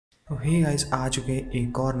तो hey guys, आ चुके हैं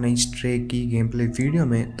एक और नई स्ट्रे की गेम प्ले वीडियो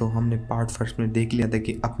में। तो हमने पार्ट फर्स्ट में देख लिया था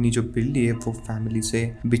कि अपनी जो बिल्ली है वो फैमिली से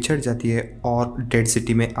बिछड़ जाती है और डेड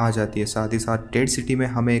सिटी में आ जाती है। साथ ही साथ डेड सिटी में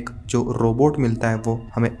हमें एक जो रोबोट मिलता है वो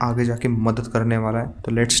हमें आगे जाके मदद करने वाला है।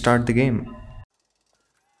 तो लेट्स स्टार्ट द गेम।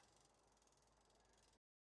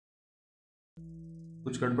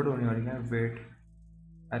 कुछ गड़बड़ होने वाली है। Wait,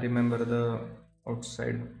 I remember the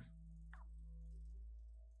outside.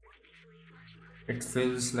 It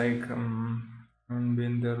feels like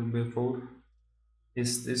been there before.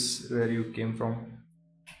 Is this where you came from?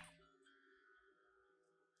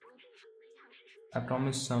 I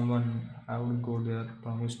promised someone I would go there.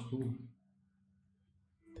 Promised who?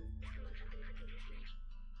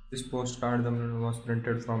 This postcard the was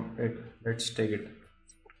printed from it. Let's take it.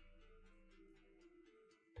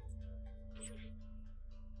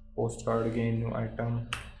 Postcard again, new item.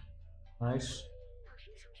 Nice.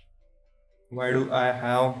 Why do I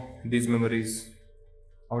have these memories?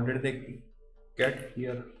 How did they get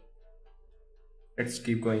here? Let's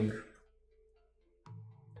keep going.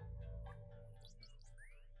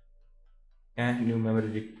 And new memory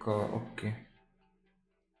recall. Okay.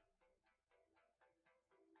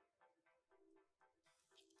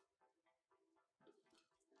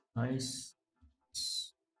 Nice.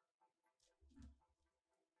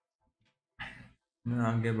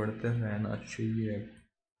 आगे बढ़ते रहना चाहिए।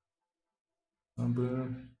 अब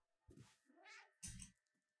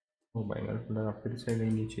ओ भाई, मेरे को लगा फिर से गई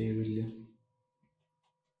नीचे ये बिल्ली।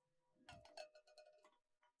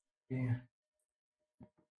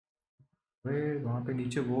 अरे वहाँ पे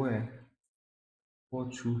नीचे वो है, वो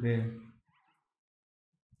चूहे।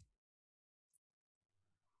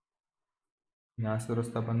 यहाँ से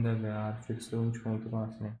रास्ता बंद है यार, फिर से उन चूहों के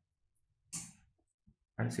पास में।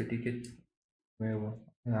 हर सिटी के में वो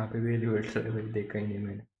यहाँ पे भी एलिवेटर है भाई, देखा ही नहीं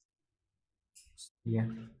मैंने। ये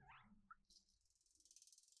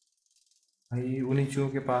भाई उन्हीं चूहों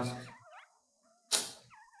के पास।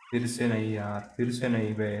 फिर से नहीं यार, फिर से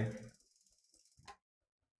नहीं बे।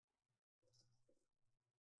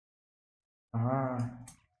 हाँ,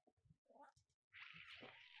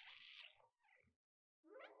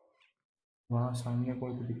 वहाँ सामने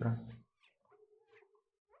कोई तो दिख रहा है।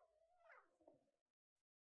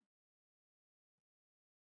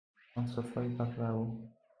 हाँ, सफाई कर रहा है वो।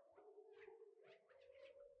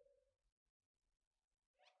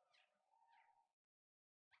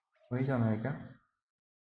 वही जाना है क्या?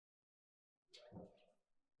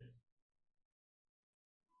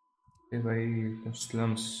 ये भाई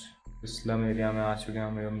स्लम्स, स्लम एरिया में आ चुके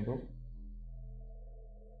हैं हम लोग।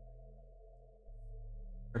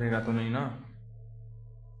 करेगा तो नहीं ना?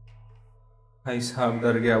 भाई साहब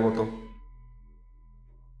डर गया वो तो।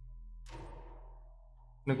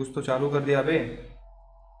 उसने कुछ तो चालू कर दिया बे,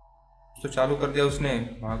 कुछ तो चालू कर दिया उसने।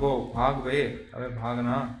 भागो भाग बे। अबे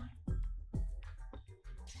भागना।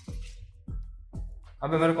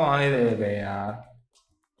 अबे मेरे को आने दे बे यार।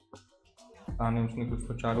 ताने उसने कुछ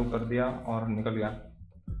तो चालू कर दिया और निकल गया।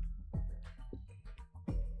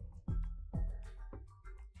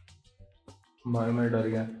 भाई मैं डर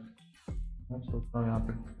गया। मैं सोच रहा हूँ यहाँ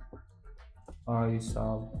पे भाई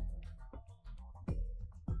साहब।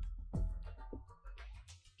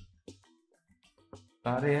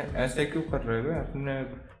 सारे ऐसे क्यों कर रहे हो अपने?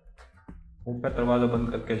 ऊपर दरवाजा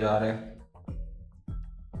बंद करके जा रहे हैं।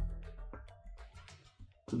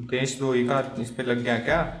 देश द्रोही का इस पे लग गया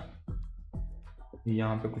क्या?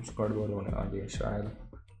 यहाँ पे कुछ गड़बड़ होने वाली है शायद।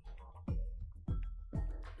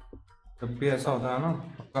 जब भी ऐसा होता है ना,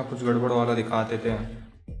 पक्का कुछ गड़बड़ वाला दिखा देते हैं।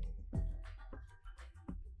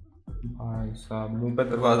 भाई साहब मुंह पे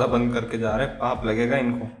दरवाजा बंद करके जा रहे हैं, पाप लगेगा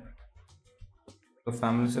इनको। तो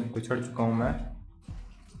फैमिली से बिछड़ चुका हूँ मैं।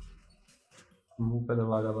 मुंह पे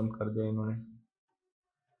दरवाजा बंद कर दिया इन्होंने।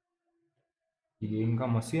 ये इनका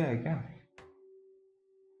मसीहा है क्या?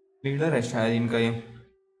 लीडर है शायद इनका ये।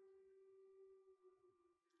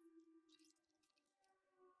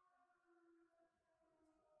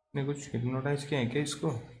 ने कुछ हिप्नोटाइज किया है क्या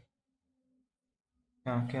इसको?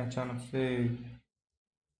 क्या क्या अचानक से?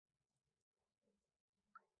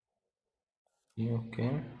 ये ओके।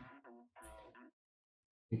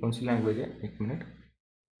 ये कौन सी लैंग्वेज है? एक minute.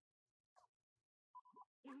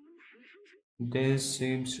 This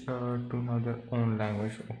seems to have their own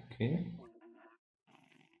language. Okay.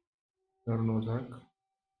 Your Nozak.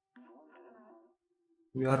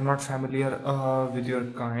 We are not familiar with your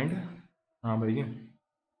kind. हाँ भाई,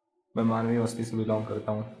 मैं मानवीय बस्ती से बिलोंग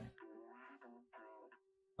करता हूँ।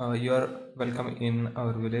 You are welcome in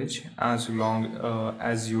our village as long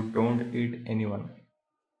as you don't eat anyone.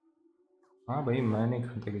 हाँ भाई, मैं नहीं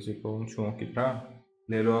खाता किसी को, चूहों की तरह।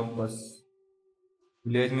 ले लो अब बस।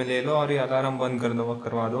 विलेज में ले लो और ये अलार्म बंद कर दो,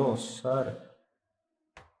 करवा दो सर।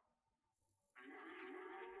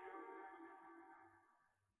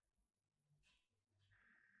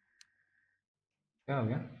 क्या हो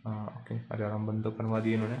गया? हाँ ओके, अलार्म बंद तो करवा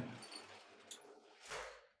दिए इन्होंने।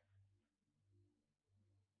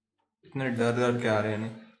 इतने डर डर के आ रहे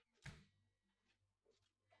हैं।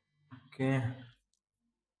 Okay.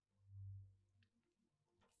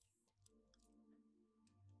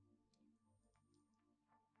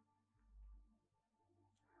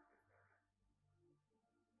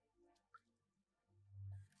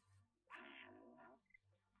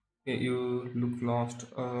 You look lost,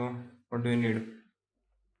 what do you need?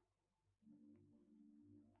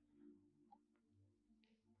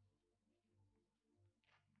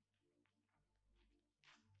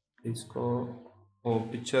 इसको ओ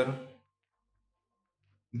picture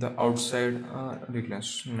the outside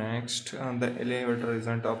reckless. Next, the elevator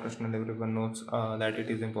isn't operational. Everyone knows that it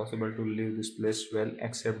is impossible to leave this place well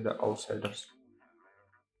except the outsiders.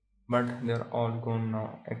 But they're all gone now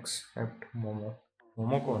except Momo.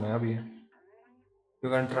 Momo कौन है अभी? You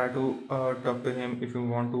can try to talk to him if you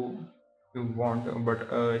want to. If you want, but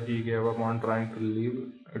he gave up on trying to leave.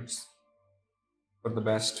 It's for the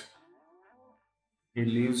best. He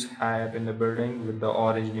lives high up in the building with the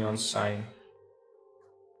orange neon sign.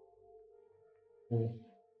 Oh.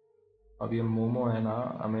 अब ये मोमो है ना,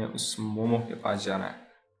 हमें उस मोमो के पास जाना है।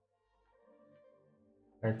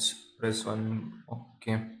 Let's press one.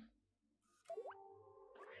 Okay.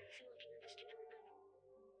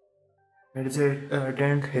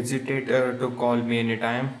 Don't hesitate to call me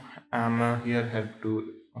anytime. I'm here help to.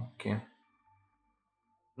 Okay.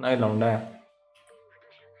 नहीं लौंडा है।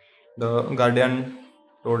 The guardian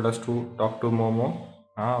told us to talk to Momo.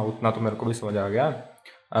 हाँ उतना तो मेरे को भी समझ आ गया।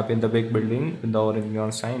 Up in the big building with the orange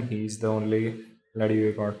neon sign, he is the only lady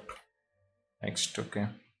we got. Next, okay.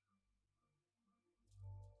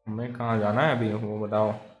 हमें कहाँ जाना है अभी, वो बताओ।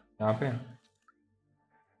 यहाँ पे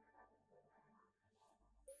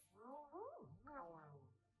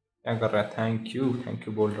क्या कर रहा है? थैंक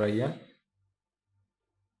यू बोल रही है।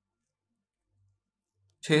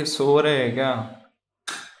 छे सो रहे हैं क्या?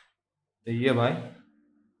 सही है भाई,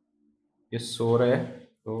 ये सो रहे हैं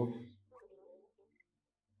तो।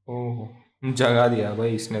 ओह, जगा दिया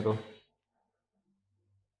भाई इसने तो,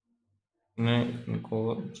 ने इनको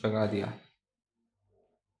जगा दिया।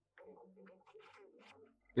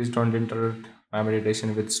 Please don't interrupt my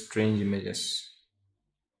meditation with strange images.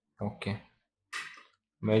 Okay,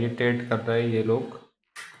 meditate कर रहे हैं ये लोग,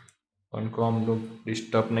 उनको हम लोग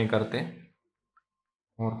डिस्टर्ब नहीं करते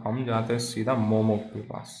और हम जाते हैं सीधा मोमो के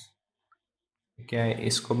पास। क्या है,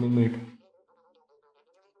 इसको भी meet.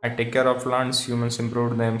 I take care of plants, humans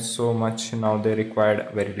improved them so much, now they required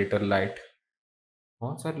very little light.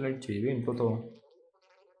 बहुत सारी लाइट चाहिए इनको तो।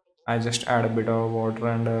 I just add a bit of water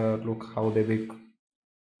and look how they big.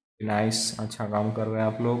 Nice, अच्छा काम कर रहे हैं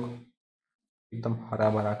आप लोग, एकदम हरा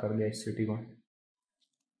भरा कर दिया इस सिटी को।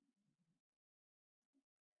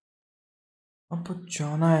 अब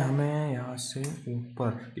जाना है हमें यहाँ से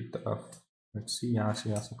ऊपर की तरफ। लेट्स सी, यहाँ से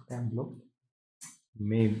जा सकते हैं हम लोग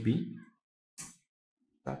मे बी।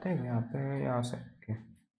 जाते हैं यहाँ पे, यहाँ से। Okay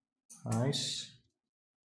nice.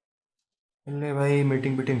 चलिए भाई,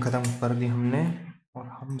 मीटिंग वीटिंग ख़त्म कर दी हमने और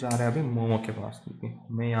हम जा रहे हैं अभी मोमो के पास, क्योंकि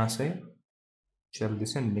हमें यहाँ से जल्दी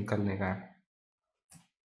से निकलने का है।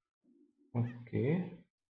 ओके,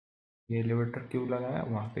 ये एलिवेटर क्यों लगाया,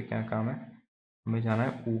 वहाँ पे क्या काम है? हमें जाना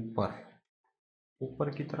है ऊपर, ऊपर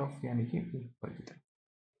की तरफ, यानी कि ऊपर की तरफ।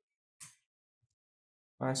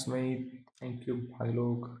 बस भाई, थैंक यू भाई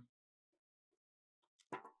लोग।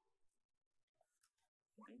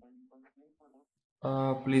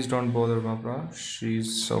 Please don't bother Baba, she is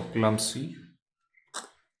so clumsy.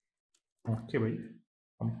 Okay भाई,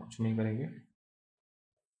 हम कुछ नहीं करेंगे।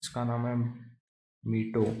 इसका नाम है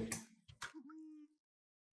मीटो।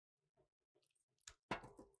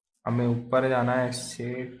 हमें ऊपर जाना है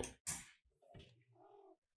सेठ,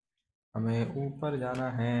 हमें ऊपर जाना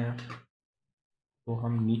है। तो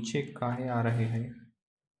हम नीचे काहे आ रहे हैं?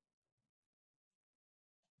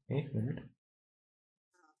 एक मिनट,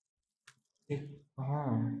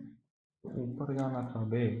 हाँ, तो ऊपर जाना था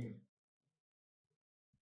बे,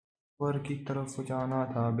 ऊपर की तरफ जाना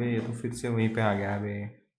था बे, तो फिर से वहीं पे आ गया बे।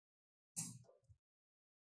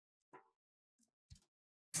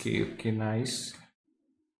 Okay okay nice.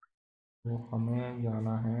 तो हमें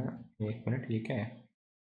जाना है, एक मिनट, ये क्या है?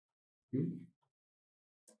 क्यों?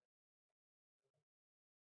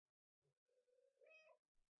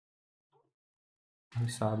 भाई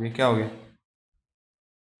साहब, ये क्या हो गया?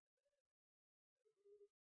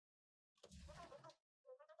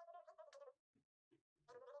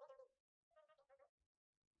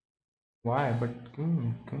 वाई बट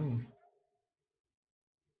क्यों? क्यों?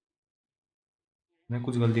 मैं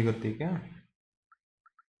कुछ गलती करती क्या?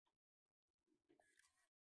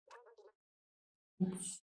 Oops.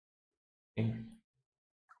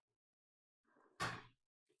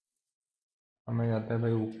 हमें जाता है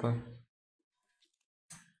भाई ऊपर।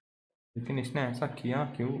 लेकिन इसने ऐसा किया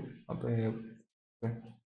क्यों? अबे।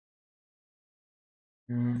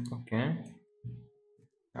 ओके।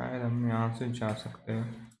 शायद हम यहाँ से जा सकते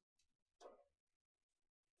हैं।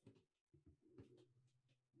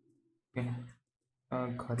 ओके।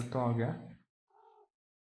 घर तो आ गया।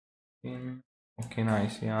 ओके ना,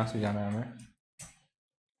 इसे यहाँ से जाना है हमें।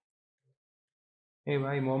 ए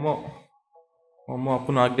भाई मोमो। मोमो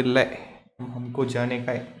अपन आगे ले। हमको जाने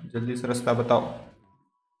का है, जल्दी से रास्ता बताओ।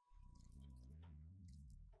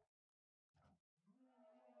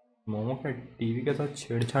 मोमो क्या टीवी के साथ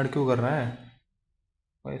छेड़छाड़ क्यों कर रहा है?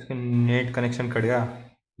 भाई इसका नेट कनेक्शन कट गया।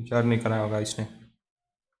 रिचार्ज नहीं कराया होगा इसने।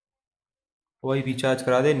 वही रिचार्ज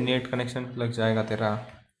करा दे, नेट कनेक्शन लग जाएगा तेरा।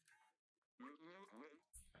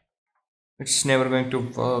 It's never going to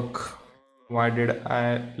work. Why did I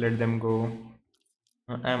let them go?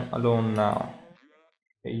 I'm alone now.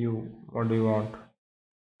 Hey you, what do you want?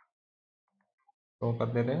 तो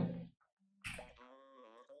कर दे रहे.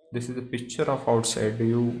 This is a picture of outside. Do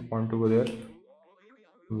you want to go there?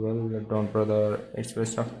 Well, don't brother. It's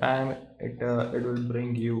waste of time. It will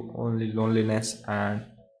bring you only loneliness and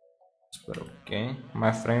okay.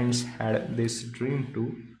 My friends had this dream too,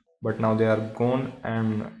 but now they are gone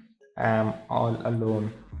and I'm all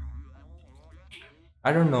alone.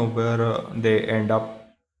 I don't know where they end up.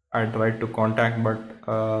 I tried to contact, but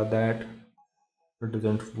that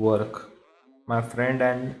doesn't work. My friend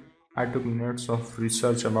and I took minutes of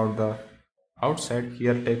research about the outside.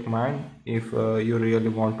 Here, take mine if you really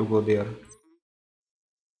want to go there.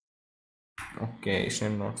 Okay,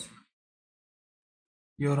 same notes.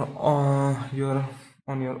 You're on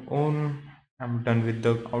your own. I'm done with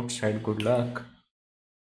the outside. Good luck.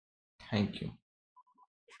 Thank you.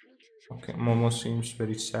 Okay, Momo seems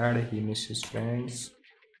very sad. He misses his friends.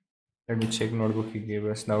 Let me check notebook he gave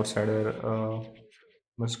us. The outsider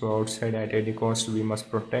must go outside at any cost. We must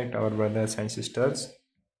protect our brothers and sisters.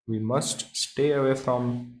 We must stay away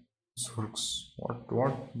from Zurks. What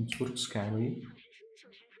Zurks can we?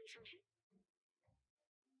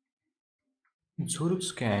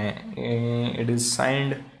 Zurks can. It is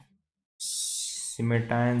signed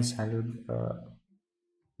Simetan,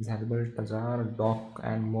 Zalbel, Tazar, Doc,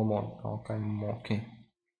 and Momo. Doc and Momo. Okay.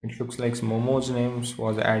 It looks like Momo's name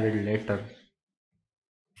was added later.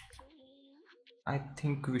 I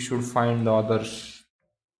think we should find the other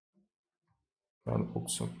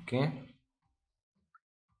books. Okay.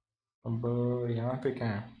 अब यहाँ पे क्या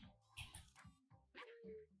है?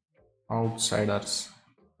 Outsiders.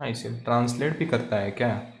 हाँ, इसे translate भी करता है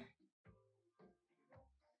क्या?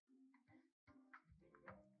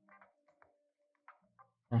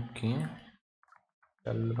 ओके।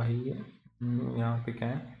 चल भाई, यहाँ पे क्या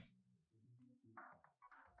है?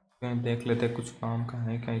 कहीं देख लेते, कुछ काम का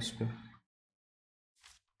है क्या इस पे?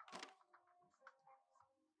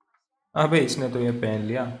 अबे इसने तो ये पहन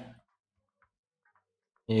लिया।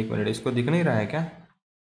 एक मिनट, इसको दिख नहीं रहा है क्या?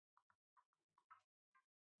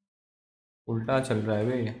 उल्टा चल रहा है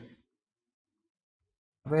बे।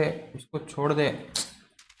 अबे इसको छोड़ दे।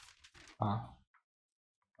 हाँ,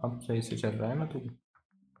 अब सही से चल रहा है ना तू?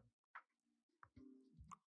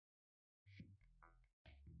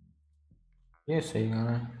 ये सही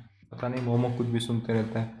गाना है। पता नहीं मोमो कुछ भी सुनते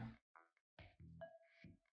रहता है।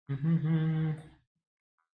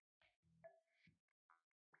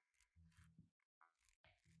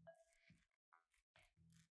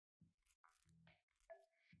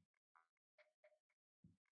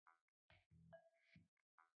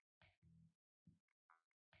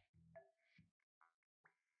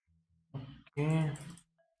 ओके,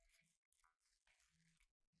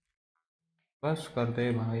 बस कर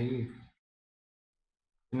दे भाई।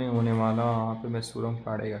 नहीं होने वाला वहाँ पे, मैं सुरंग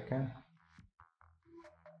फाड़ेगा क्या?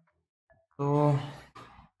 तो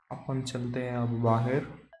अपन चलते हैं अब बाहर।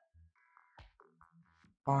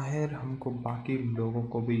 बाहर हमको बाकी लोगों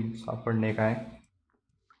को भी साथ पढ़ने का है।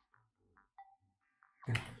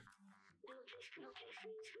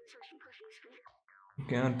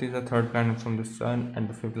 Okay, Earth is the third planet from the sun and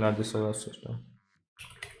the fifth largest solar system.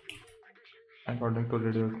 According to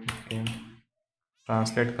radio game,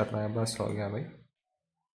 translate कर रहा है, बस हो गया भाई।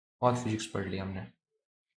 बहुत फिजिक्स पढ़ लिया हमने।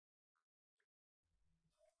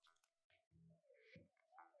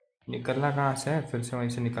 निकलना कहाँ से है? फिर से वहीं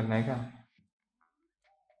से निकलना है क्या?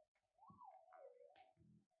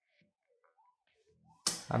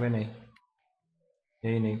 अबे नहीं।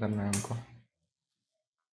 यही नहीं करना है हमको।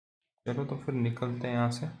 चलो तो फिर निकलते हैं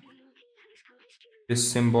यहाँ से।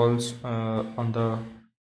 This symbols on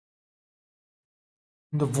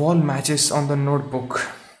the wall matches on the notebook।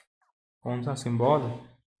 कौन सा सिंबल?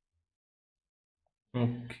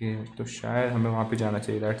 ओके, तो शायद हमें वहाँ पे जाना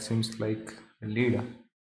चाहिए। That seems like lead.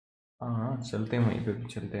 हाँ हाँ, चलते हैं, वहीं पे भी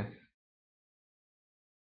चलते हैं।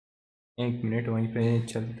 एक मिनट, वहीं पे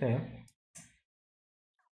चलते हैं।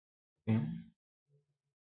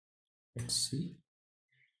 Let's see.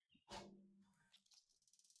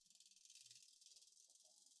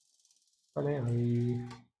 अरे भाई,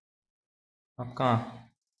 अब कहाँ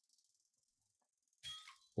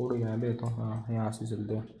उड़ गया बे? तो हाँ, यहाँ से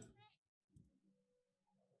चलते हैं।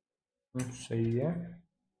 सही है।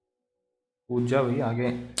 कूद जा भाई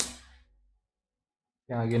आगे।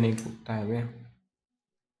 क्या आगे नहीं कूदता है बे?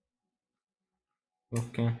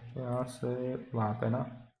 ओके, तो यहाँ से वहाँ पे ना,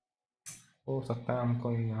 हो सकता है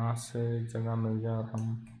हमको यहाँ से जगह मिल जाए और हम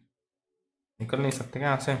निकल नहीं सकते क्या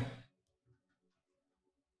यहाँ से?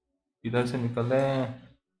 इधर से निकल रहे हैं।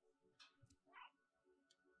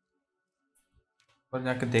 पर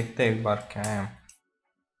जाके देखते हैं एक बार क्या है।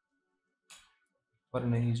 पर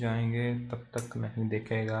नहीं जाएंगे तब तक नहीं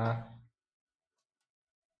देखेगा।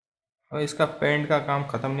 और इसका पेंट का काम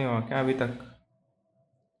खत्म नहीं हुआ क्या अभी तक?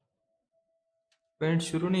 पेंट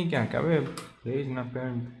शुरू नहीं किया क्या बे? भेज ना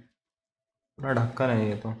पेंट। पूरा ढक्कन है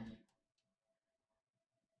ये तो।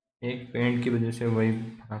 एक पेंट की वजह से वही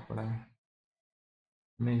भरा पड़ा है।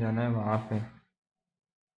 हमें जाना है वहाँ पे।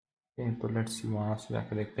 तो लेट्स सी, वहाँ से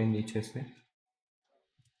जाकर देखते हैं नीचे से।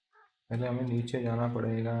 पहले हमें नीचे जाना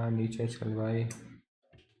पड़ेगा। नीचे चल भाई,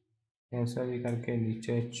 कैसा भी करके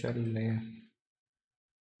नीचे चल ले।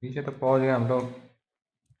 नीचे तो पहुँच गए हम लोग।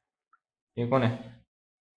 ये कौन है?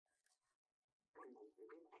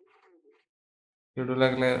 You do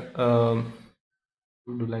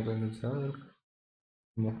like sir.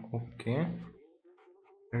 Yeah, okay.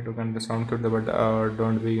 Try to get the sound cute, but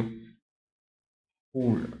don't be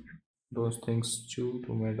fooled. Those things chew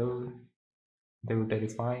to metal. They were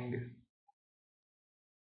terrifying.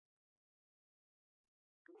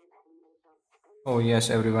 Oh yes,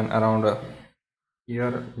 everyone around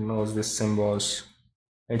here knows these symbols.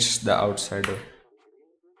 It's the outsider.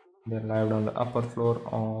 They lived on the upper floor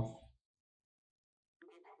of.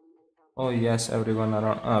 Oh yes, everyone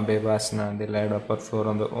around Bebasna. They lived upper floor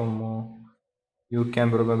on the Omo. You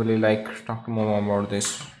can probably like talk to mom about this.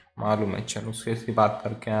 मालूम है, चलो उससे इसकी बात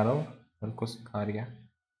करके आ रहा हूँ। मेरे को सिखा रही है।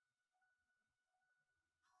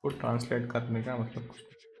 को ट्रांसलेट करने का मतलब कुछ।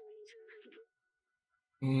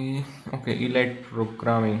 Okay, elite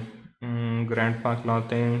programming, grandpa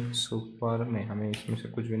clothing, super. नहीं, हमें इसमें से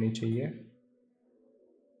कुछ भी नहीं चाहिए।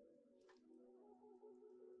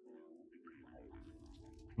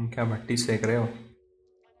 तुम क्या भट्टी सेक रहे हो?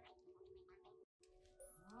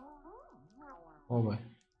 ओ भाई,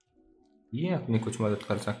 ये अपनी कुछ मदद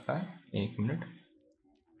कर सकता है। एक minute.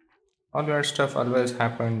 All that stuff always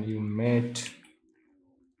happened. You mate.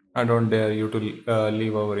 I don't dare you to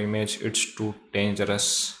leave our image. It's too dangerous.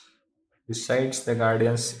 Besides, the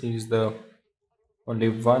Guardians is the only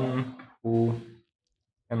one who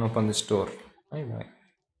can open this door. Bye bye.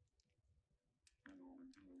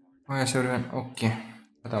 Yes, everyone. Okay.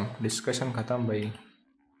 खत्म, discussion खत्म भाई।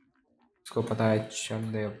 इसको पता है।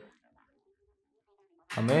 चल दे अब।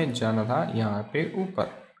 हमें जाना था यहाँ पे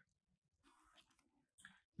ऊपर।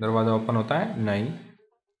 दरवाजा ओपन होता है? नहीं।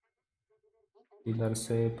 इधर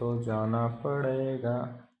से तो जाना पड़ेगा।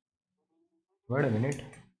 वेट अ मिनट,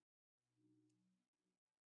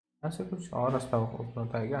 ऐसे कुछ और रास्ता ओपन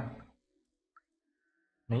होता है क्या?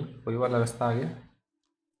 नहीं, कोई वाला रास्ता आ गया।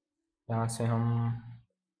 यहाँ से हम,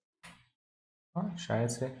 हाँ शायद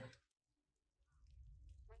से।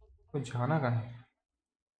 कुछ जाना कहाँ है?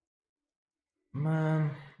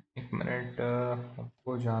 मैं, एक मिनट,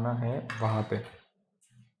 हमको जाना है वहाँ पे।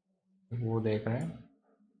 वो देख रहे हैं,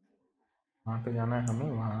 वहाँ पे जाना है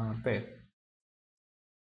हमें, वहाँ पे।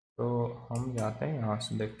 तो हम जाते हैं यहाँ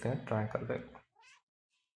से, देखते हैं, ट्राई करते हैं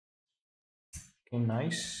कि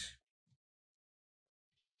नाइस।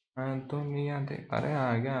 दुनिया देख, अरे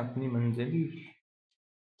आ गया अपनी मंजिल।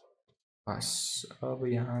 बस अब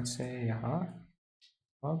यहाँ से यहाँ,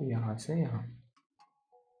 अब यहाँ से यहाँ।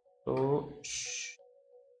 तो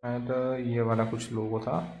शायद ये वाला कुछ लोगो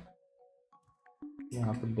था।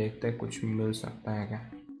 यहाँ पे देखते हैं कुछ मिल सकता है क्या।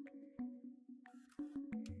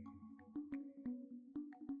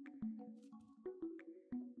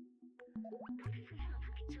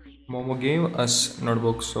 Momo gave us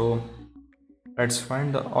notebook, so let's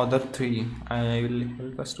find the other three. I will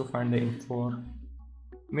help us to find the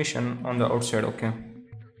information on the outside. Okay.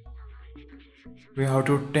 We have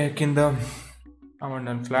to take in the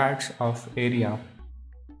abandoned flats of area.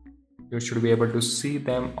 You should be able to see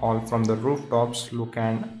them all from the rooftops. Look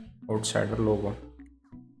and outsider logo.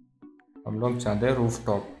 हम लोग जाते हैं roof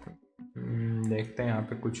top. देखते हैं यहाँ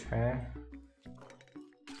पे कुछ है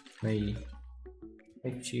नहीं।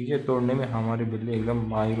 एक चीज़ें तोड़ने में हमारी बिल्ली एकदम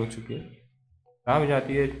माहिर हो चुकी है। कहाँ भी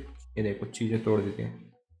जाती है ये देखो चीज़ें तोड़ देती है।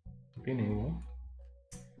 टूटी नहीं वो,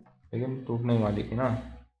 लेकिन टूटने वाली थी ना।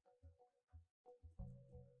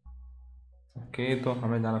 ओके तो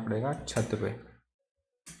हमें जाना पड़ेगा छत पे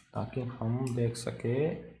ताकि हम देख सके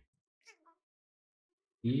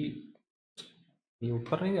कि ये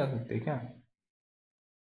ऊपर नहीं जा सकते क्या।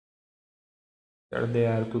 चढ़ दे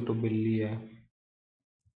यार, तू तो बिल्ली है।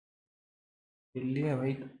 बिल्ली है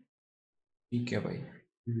भाई, ठीक है भाई।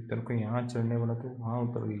 तेरे को यहाँ चढ़ने वाला तो वहाँ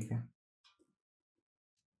उतर गई क्या।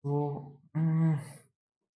 तो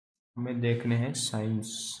हमें देखने हैं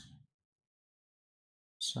साइंस।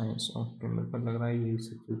 साइंस ओके, मेरे को लग रहा है यही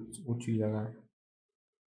सबसे ऊंची जगह है।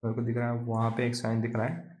 मेरे को दिख रहा है वहाँ पे एक साइन दिख रहा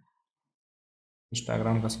है,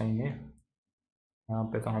 इंस्टाग्राम का साइन है। यहाँ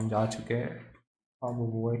पे तो हम जा चुके हैं। अब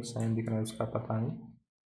वो एक साइन दिख रहा है, उसका पता नहीं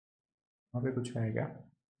वहाँ पे कुछ है क्या।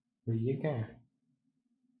 तो ये क्या है।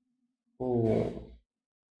 ओ,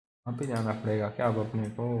 वहाँ पे जाना पड़ेगा क्या अब अपने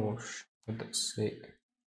को शायद से।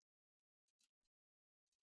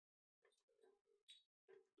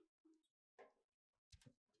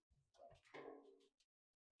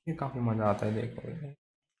 ये काफ़ी मज़ा आता है देखो एकदम।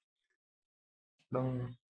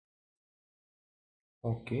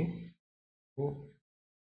 ओके तो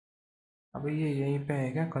अबे ये यहीं पे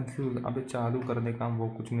है क्या, कंफ्यूज। अबे चालू कर दे काम, वो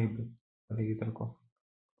कुछ नहीं करेगी तेरे को।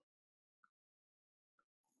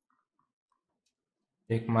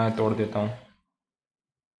 एक मैं तोड़ देता हूँ।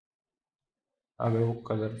 अबे वो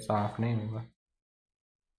कलर साफ नहीं होगा।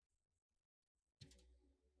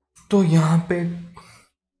 तो यहाँ पे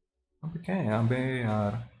अबे क्या है अबे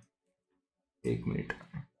यार, एक मिनट।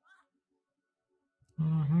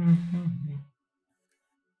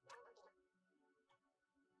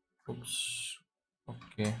 उप्स,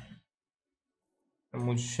 ओके।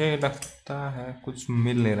 मुझे लगता है कुछ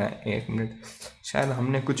मिल नहीं रहा है, एक मिनट। शायद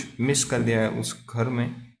हमने कुछ मिस कर दिया है उस घर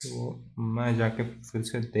में। तो मैं जाके फिर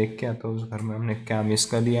से देख के आता हूँ उस घर में हमने क्या मिस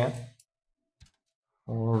कर दिया है।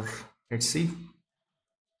 और लेट्स सी।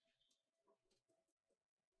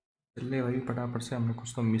 चले भाई फटाफट से, हमने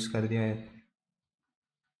कुछ तो मिस कर दिया है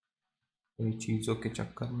कई चीज़ों के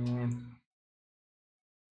चक्कर में।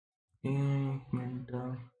 एक मिनट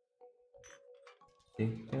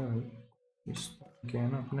देखते हैं भाई इस क्या है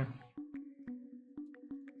ना अपने।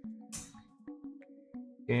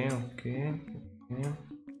 Okay okay okay.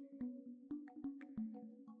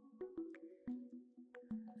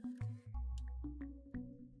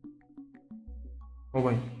 ओ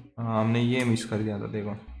भाई, हाँ हमने ये मिस कर दिया था देखो।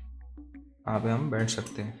 यहाँ पे हम बैठ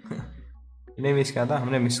सकते हैं। नहीं मिस किया था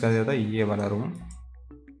हमने, मिस कर दिया था ये वाला रूम।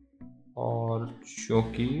 और जो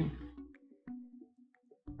कि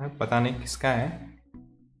पता नहीं किसका है,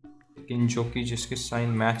 लेकिन जो कि जिसकी साइन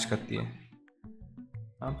मैच करती है।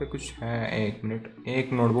 यहाँ पे कुछ है, एक मिनट।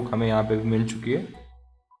 एक नोटबुक हमें यहाँ पे भी मिल चुकी है।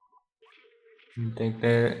 देखते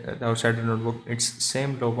हैं outside notebook, it's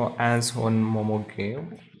same logo as on momo game.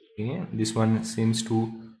 This one seems to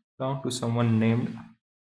belong to someone named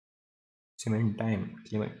Clementine।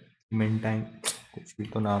 Clementine कुछ भी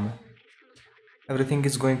तो नाम है। Everything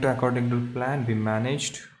is going to according to plan. We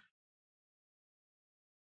managed।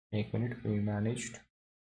 एक मिनट, we managed।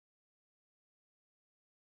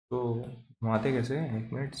 तो घुमाते कैसे, एक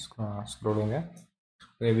मिनट स्क्रॉल हो गया।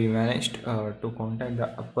 We managed to contact the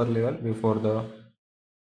upper level before the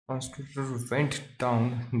constitutor went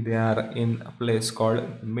down. They are in a place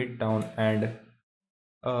called Midtown, and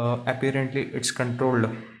apparently it's controlled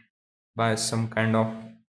by some kind of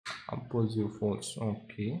opposite force.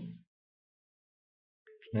 Okay.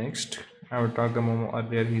 Next, I will talk the Momo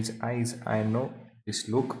earlier. His eyes, I know this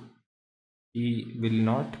look. He will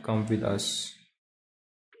not come with us.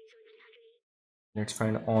 Let's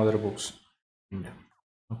find other books।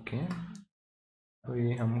 Okay। तो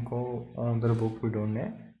ये हमको other book भी ढूंढने,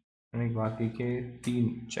 यानी बाकी के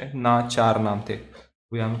तीन चाहे ना चार नाम थे,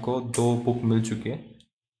 वो हमको दो बुक मिल चुके हैं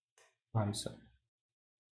भाई साहब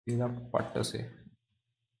सीधा पट्ट से।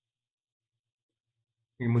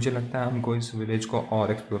 मुझे लगता है हमको इस विलेज को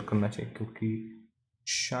और एक्सप्लोर करना चाहिए, क्योंकि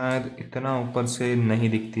शायद इतना ऊपर से नहीं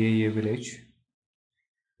दिखती है ये विलेज।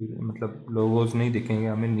 मतलब लोगोज नहीं दिखेंगे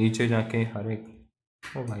हमें, नीचे जाके हर एक।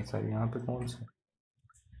 ओ भाई साहब यहाँ पे कौन सा,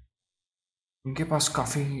 इनके पास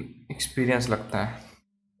काफ़ी एक्सपीरियंस लगता है।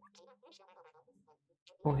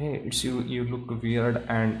 Oh hey, it's you. You look weird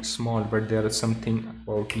and small, but there is something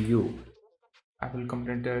about you. I will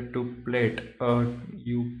complete to plate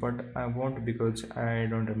you, but I won't because I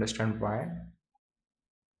don't understand why.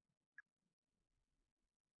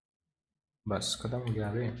 बस खत्म हो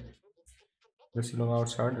गया बे. Just look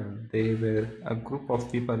outside. They were a group of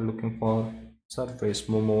people looking for surface.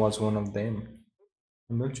 Momo was one of them.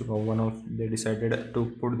 मिल चुका one of they decided to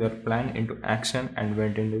put their plan into action and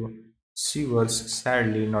went into sewers.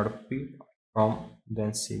 Sadly, not a peep from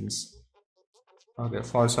then since. Okay,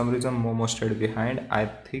 for some reason Momo stayed behind. I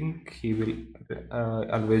think he will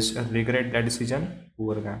always regret that decision.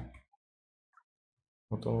 Poor guy.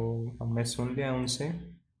 वो तो हमने सुन लिया उनसे.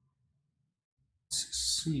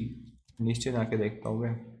 सी नीचे जाके देखता हूँ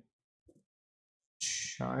मैं.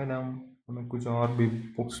 शायद हमें कुछ और भी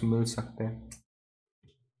बुक्स मिल सकते हैं.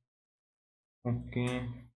 ओके,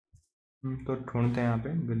 हम तो ढूंढते हैं यहाँ पे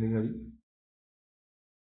गली गली.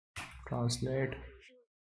 ट्रांसलेट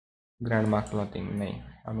ग्रैंड मार्क क्लॉथिंग नहीं,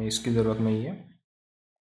 हमें इसकी ज़रूरत नहीं है.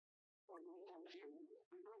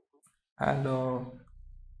 Hello.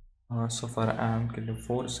 So far I am killing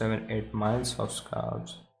 478 miles of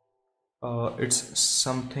scarves. It's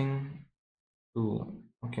something to.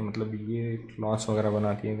 Okay, मतलब ये क्लॉथ्स वगैरह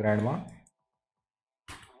बनाती है ग्रैंड माँ.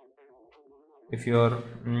 If you are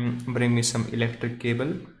bring me some electric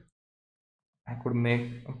cable, I could make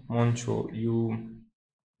a poncho. You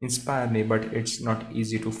inspire me, but it's not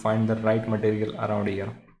easy to find the right material around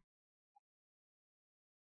here.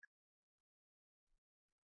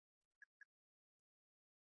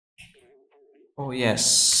 Oh yes,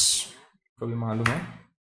 कभी मालूम है.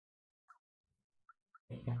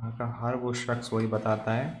 यहाँ का हर वो शख्स वही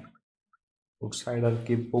बताता है. आउटसाइडर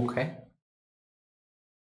की बुक है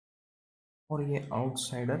और ये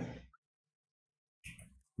आउटसाइडर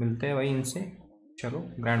मिलते हैं भाई इनसे. चलो,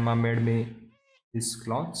 ग्रैंड मा मेड में this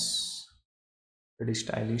clothes very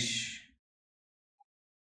stylish.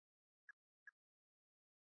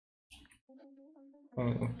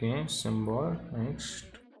 Okay, symbol.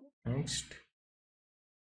 Next. Next.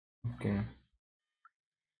 Okay.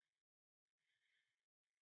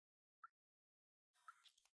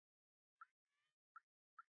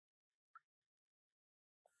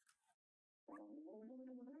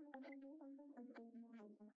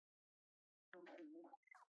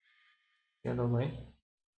 चलो भाई,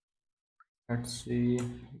 लेट्स सी.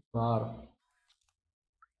 बार.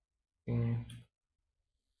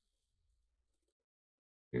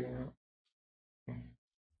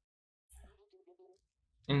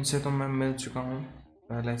 इनसे तो मैं मिल चुका हूँ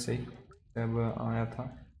पहले से ही जब आया था.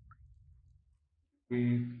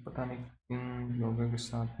 कोई पता नहीं किन लोगों के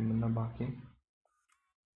साथ मिलना बाकी.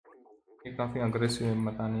 ये काफ़ी अग्रेसिव है,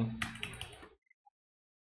 पता नहीं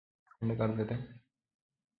एंड कर देते.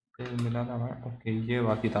 ये मिला था मैं. ओके, ये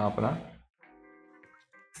बाकी था अपना.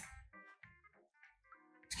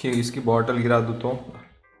 इसकी बॉटल गिरा दूँ तो.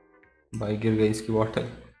 भाई गिर गई इसकी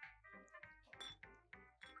बॉटल.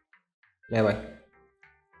 ले भाई,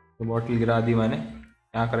 तो बॉटल गिरा दी मैंने.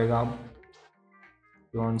 क्या करेगा आप?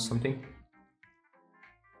 You want something?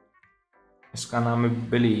 इसका नाम है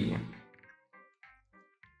बिली.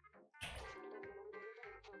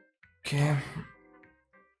 Okay,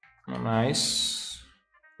 nice.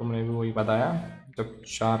 तुमने भी वही बताया जब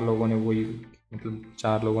चार लोगों ने वही, मतलब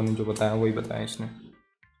चार लोगों ने जो बताया वही बताया इसने.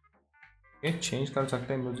 ये चेंज कर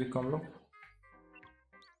सकते हैं म्यूजिक को हम लोग.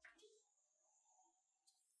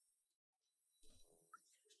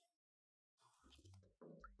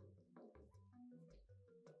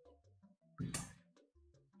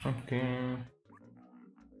 ओके,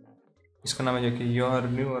 इसका नाम है जो कि you are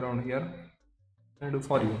new around here, I do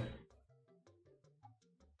for you.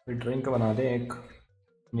 Drink बना दे एक,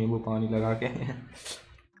 नींबू पानी लगा के.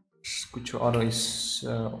 कुछ और इस.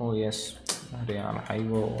 ओ यस. अरे यार भाई,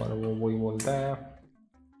 वो और वो वही बोलता है.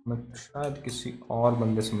 मैं शायद किसी और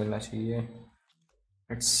बंदे से मिलना चाहिए.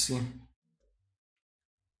 Let's see.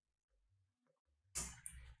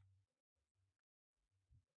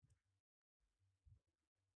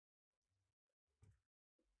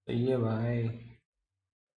 ये भाई,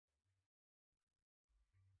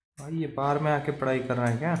 भाई ये बाहर में आके पढ़ाई कर रहा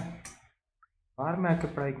है क्या? बाहर में आके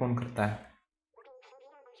पढ़ाई कौन करता है?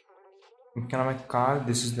 क्या नाम है? Car.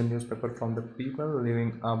 This is the newspaper from the people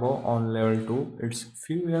living above on level 2. It's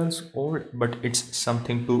few years old but it's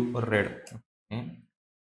something to read. Okay.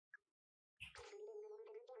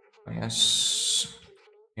 Yes.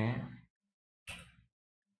 Okay.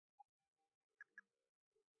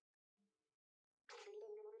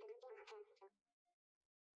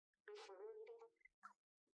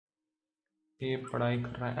 ये पढ़ाई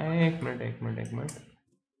कर रहा है. एक मिनट एक मिनट एक मिनट.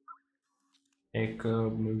 एक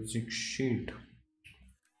म्यूजिक शीट.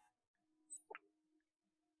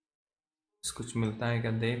 कुछ मिलता है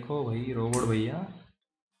क्या? देखो भाई रोबोट भैया,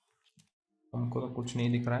 हमको तो कुछ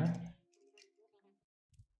नहीं दिख रहा है।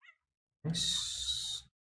 इस-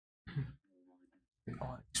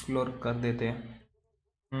 और एक्सप्लोर कर देते हैं।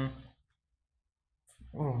 हम्म।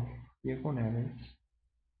 ओह, ये कौन है भाई?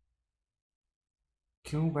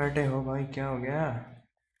 क्यों बैठे हो भाई, क्या हो गया?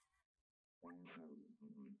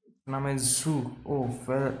 नाम है जू। ओह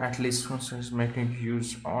well, at least one is making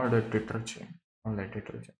use all the detergent, all the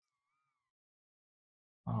detergent।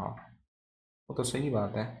 हाँ, वो तो सही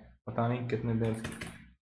बात है। पता नहीं कितने देर।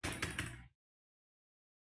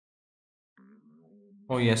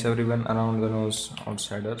 ओ yes, everyone around the nose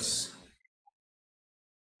outsiders.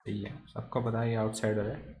 सही है, सबको पता है ये आउटसाइडर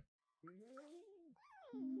है।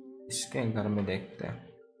 इसके घर में देखते हैं।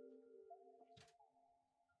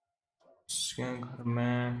 इसके घर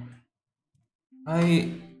में भाई,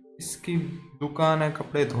 इसकी दुकान है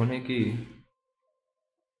कपड़े धोने की,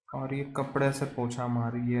 और ये कपड़े से पोछा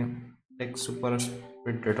मारी है। एक सुपर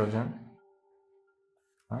स्पीड डिटर्जेंट।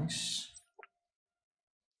 नाइस।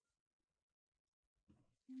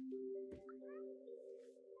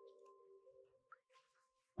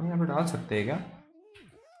 हम यहाँ पे डाल सकते हैं क्या?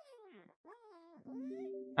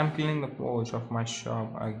 I'm cleaning the porch of my shop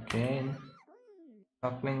again.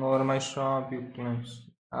 Toppling over my shop, you cleanse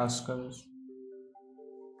rascals.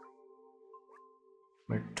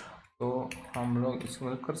 But तो हम लोग इसकी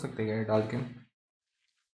मदद कर सकते हैं क्या ये डाल के?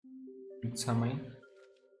 समय।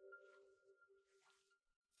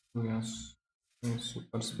 यस,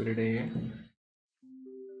 सुपर स्पिरिट है ये।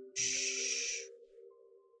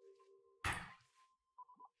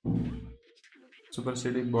 Super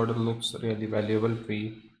city border looks really valuable.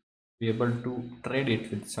 We be able to trade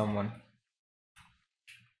it with someone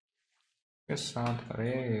के साथ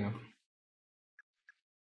करें।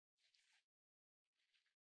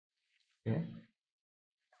 ये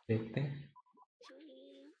देखते हैं।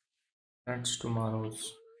 That's tomorrow's.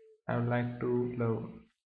 I would like to love.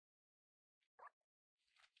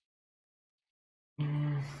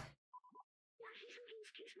 Hmm.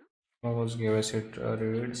 Tomorrow's give us it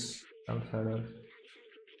reads outsider.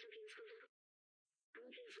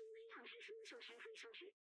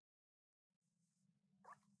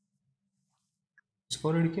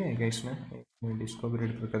 इसको read किया है क्या इसमें? इसको भी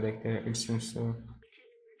रीड करके देखते हैं। It seems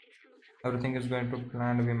everything is going to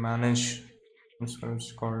plan. We manage. It's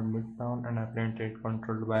called Midtown and apparently it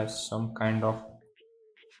controlled by some kind of.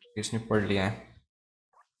 इसने पढ़ लिया है।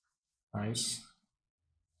 नाइस।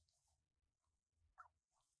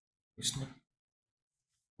 इसने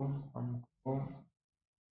तो हमको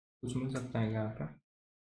कुछ मिल सकता है क्या यहाँ पे?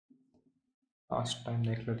 लास्ट टाइम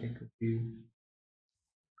देख लेते क्योंकि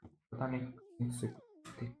पता नहीं कहीं से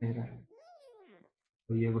दिख नहीं रहा है।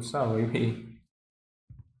 तो ये गुस्सा हो गई भी,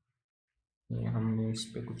 ये हमने इस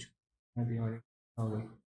पे कुछ कर दिया और हो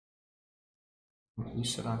गई।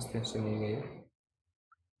 इस रास्ते से नहीं गए।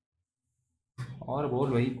 और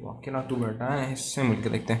बोल भाई, अकेला तू बैठा है, इससे मिलकर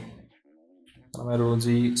देखते हैं। मैं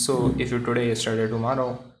रोजी, so if you today yesterday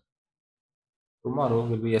tomorrow, tomorrow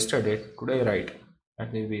will be yesterday today right,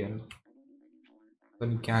 that will be.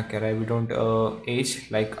 तो क्या कह रहा है? We don't as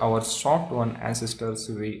like our short one ancestors,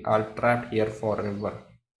 we are trapped here for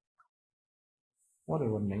ever. For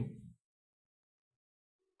ever नहीं,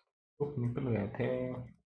 तो निकल गए थे।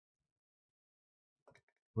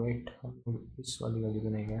 वेट, हम लोग इस वाली गली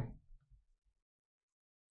में नहीं गए।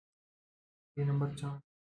 ये नंबर 4।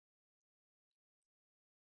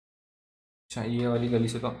 अच्छा, ये वाली गली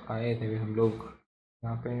से तो आए थे हम लोग।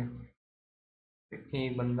 यहाँ पे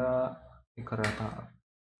एक बंदा दिख रहा था।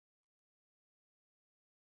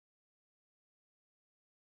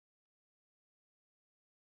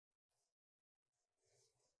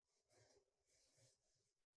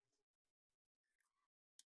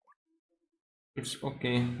 It's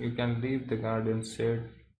okay, you can leave the garden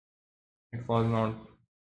said, it was not.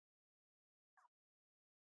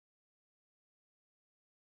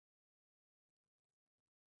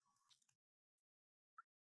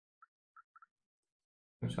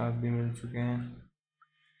 साथ भी मिल चुके हैं,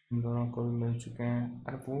 इन दोनों को भी मिल चुके हैं।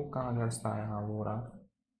 अरे वो कहाँ का रास्ता है? हाँ वो रहा,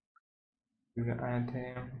 क्योंकि आए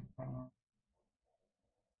थे।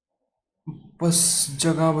 बस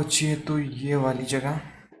जगह बची है तो ये वाली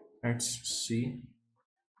जगह। Let's see.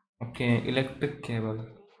 Okay, electric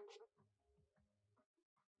cable.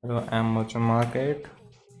 Hello, I'm Merchant Market.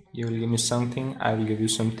 You will give me something, I will give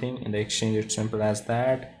you something. In the exchange, it's simple as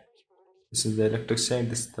that. This is the electric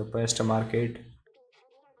side, this is the best market.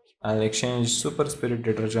 I'll exchange super spirit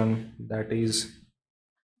detergent, that is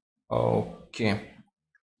okay.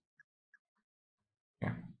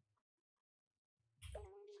 Yeah.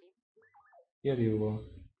 Here you go.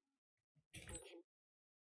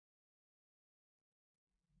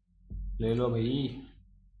 ले लो भाई।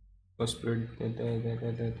 तो speed देते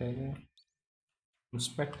देते देते दे।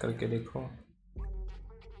 Inspect करके देखो।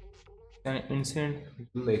 An ancient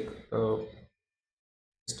like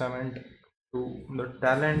testament to the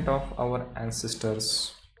talent of our ancestors.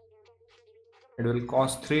 It will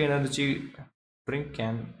cost 3 energy drink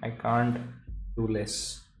can. I can't do less.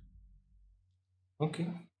 Okay,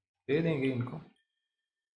 दे देंगे इनको।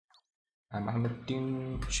 हमें 3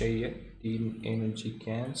 चाहिए, 3 एनर्जी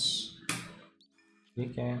कैंस।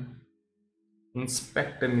 ठीक है।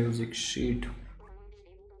 Inspect the music sheet.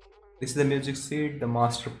 This is the music sheet, the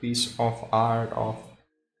masterpiece of art of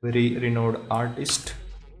very renowned artist.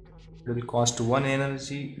 It will cost 1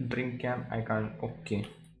 energy drink can. I can't. Okay.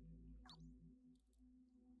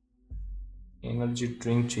 Energy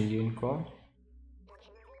drink चाहिए इनको।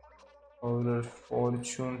 और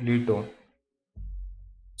Fortune लीटो।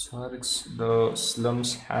 Sarks, the slums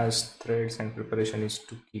has threads and preparation is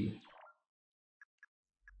to key.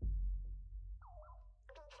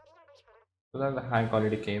 So are the high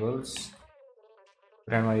quality cables.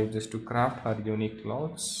 Grandma uses to craft her unique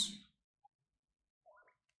clothes.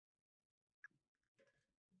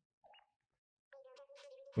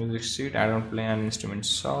 Music sheet. I don't play an instrument.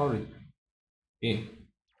 Sorry. Okay.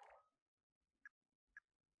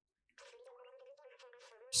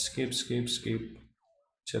 Skip, skip, skip.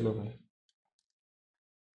 चलो भाई।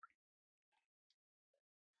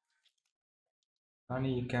 रानी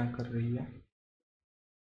ये क्या कर रही है?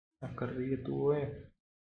 क्या कर रही है तू? ओए,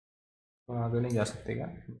 तो आगे नहीं जा सकते क्या?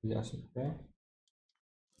 जा सकते हैं।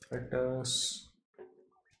 लेटस।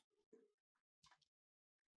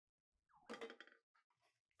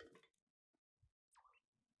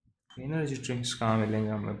 एनर्जी ड्रिंक्स कहाँ मिलेंगे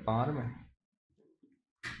हमें? बार में।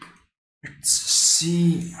 Let's see.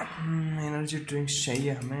 एनर्जी ड्रिंक्स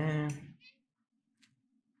चाहिए हमें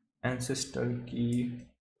एंसेस्टर की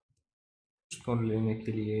उसको लेने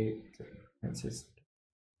के लिए। एंसेस्टर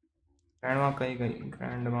ग्रैंडमा कहीं गई?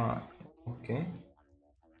 Grandma. Okay.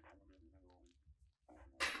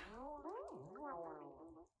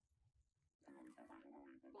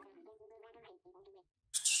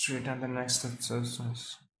 Straight and the next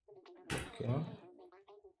okay.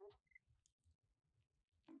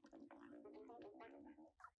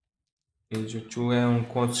 ये जो चूहे हैं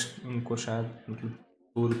उनको उनको शायद मतलब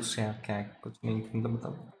दूर से क्या है, कुछ नहीं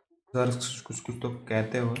मतलब सर कुछ कुछ तो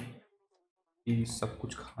कहते हो कि सब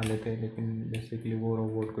कुछ खा लेते हैं, लेकिन बेसिकली वो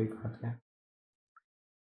रोबोट को ही खाते हैं।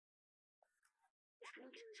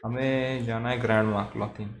 हमें जाना है grand mark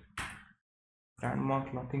clothing. Grand mark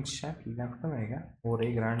clothing शायद लेफ्ट में है क्या? हो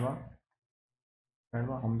रही ग्रैंड मार्क। ग्रैंड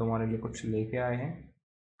मार्क हम तुम्हारे लिए कुछ लेके आए हैं।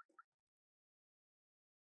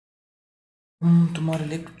 तुम्हारे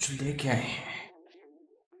लिए कुछ लेके आए हैं।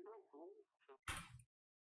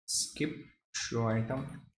 Skip show item.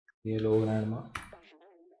 ये लो grand mark.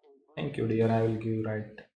 Thank you dear, I will give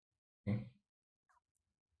right.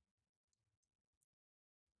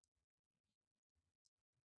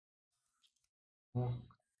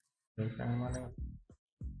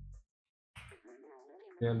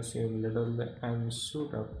 They'll save little and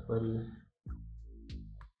suitable।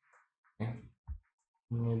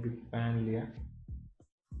 मैं भी पहन लिया।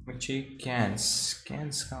 मुझे कैंस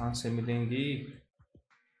कैंस कहाँ से मिलेंगी?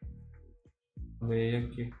 अबे ये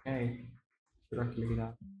क्या है? रख लिया।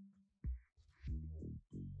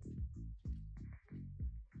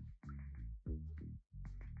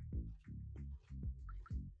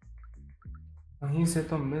 कहीं से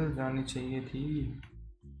तो मिल जानी चाहिए थी।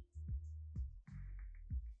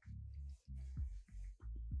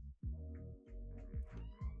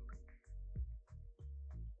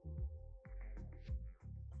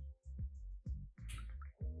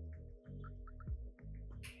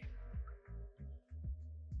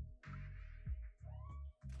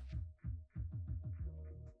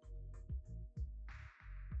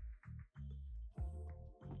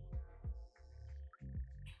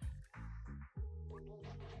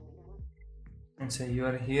 And say you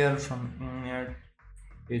are here from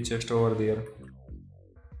it's just over there।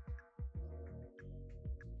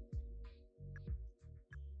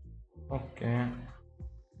 Okay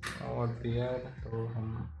और दियर तो हम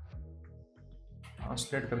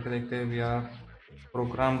ट्रांसलेट करके देखते हैं। We are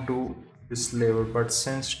programme to this level but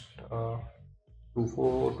since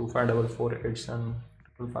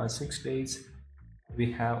 2425448755 6 days we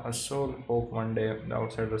have a soul hope one day the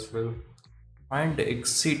outsiders will find the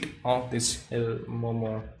exit of this hill।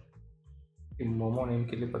 Momo momo ने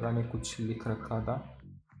इनके लिए पता नहीं कुछ लिख रखा था।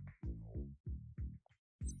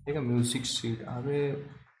 ठीक है। म्यूजिक सीट अबे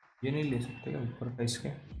ये नहीं ले सकते क्या ऊपर का? इसके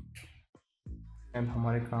एंड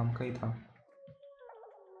हमारे काम का ही था।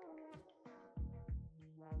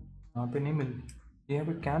 यहाँ पे नहीं मिल, यहाँ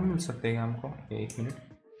पे कैन मिल सकते हैं क्या हमको? एक मिनट,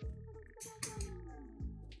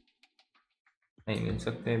 नहीं मिल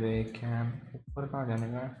सकते वे कैन। ऊपर कहाँ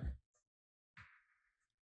जाने का है?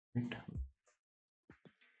 Wait,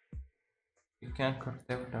 ये क्या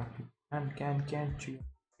करते हैं बेटा? कैन कैन कैन चाहिए,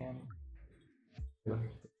 कैन।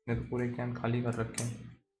 ने तो पूरे कैन खाली कर रखे हैं।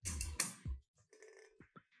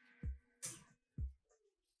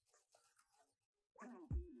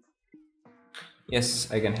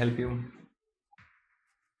 Yes, I can help you.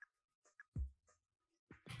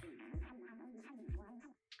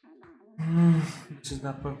 This is the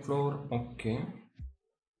upper floor, okay.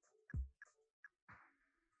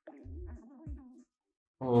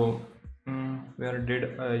 Oh, where did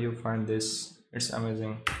you find this? It's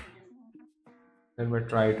amazing. Let me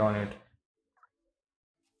try it on it.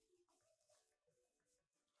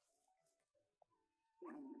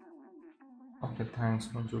 Okay, thanks,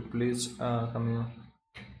 Manju. Please come here.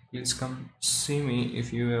 Please come see me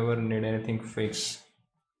if you ever need anything fixed.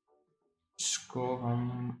 इसको हम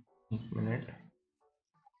एक minute,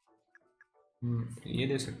 ये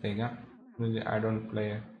दे सकते हैं क्या? मुझे I don't play,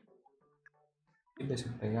 ये दे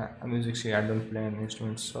सकते हैं क्या? म्यूजिक से I don't play an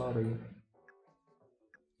instrument, sorry.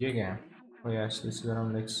 ये क्या है? Oh yes, this is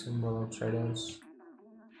around like symbol outsiders.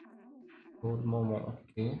 Or Momo,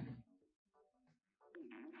 okay.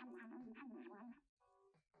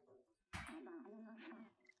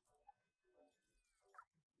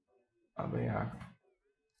 अबे यार,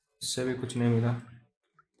 इससे भी कुछ नहीं मिला।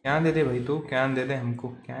 क्या दे दे भाई, तू क्या दे दे, हमको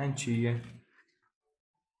क्या चाहिए?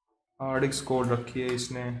 हार्ड डिस्क कोड रखी है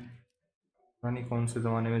इसने, पता नहीं कौन से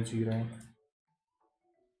ज़माने में जी रहे हैं।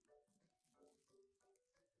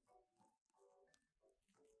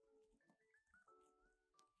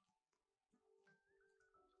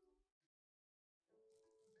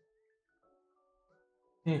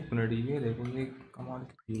 एक मिनट, ये देखो, ये कमाल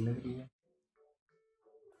की चीज लग रही है।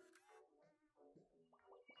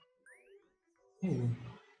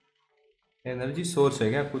 एनर्जी सोर्स है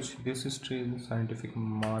क्या कुछ? This is tree scientific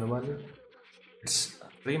Marvel. It's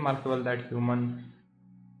remarkable that human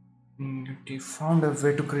found a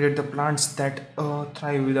way to create the plants that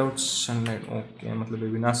thrive without sunlight. Okay, मतलब ये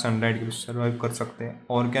बिना सनलाइट के भी सर्वाइव कर सकते हैं।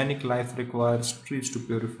 Organic life requires trees to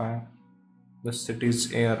purify the city's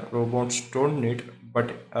air. Robots don't need,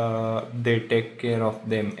 but they take care of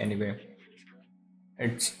them anyway.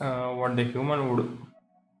 It's what the human wouldn't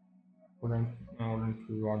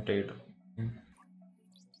want it.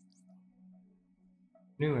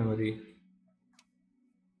 New memory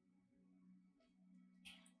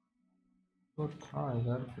तो था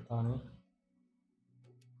इधर, पता नहीं।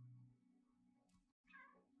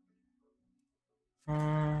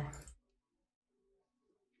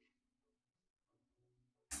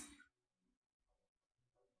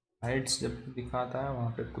 लाइट्स जब दिखाता है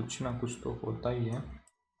वहाँ पे कुछ ना कुछ तो होता ही है,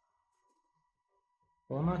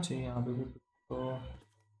 होना चाहिए यहाँ पे भी कुछ तो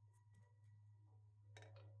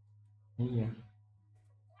नहीं है।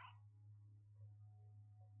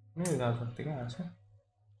 नहीं जा सकते क्या ऐसे?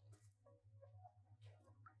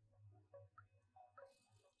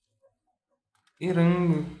 ये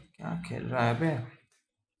रंग क्या खेल रहा है बे?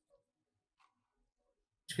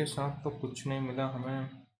 इसके साथ तो कुछ नहीं मिला हमें,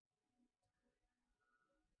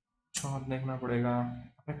 कुछ और देखना पड़ेगा।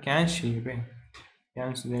 हमें कैश चाहिए पे,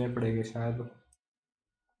 कैश देने पड़ेंगे शायद।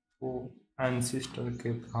 वो एंसिस्टर के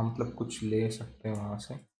हम मतलब कुछ ले सकते हैं वहाँ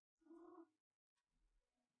से।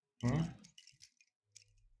 हम्म,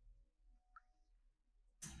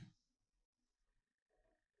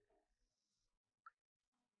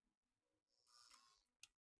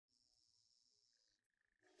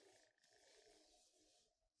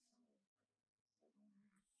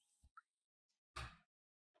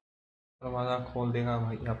 दरवाज़ा खोल देगा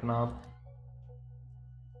भाई अपना आप।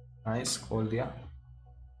 नाइस, खोल दिया।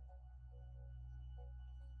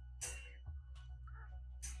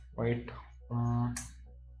 वेट,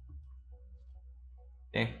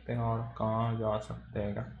 देखते हैं और कहाँ जा सकते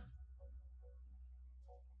हैं।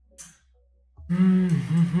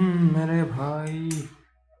 मेरे भाई,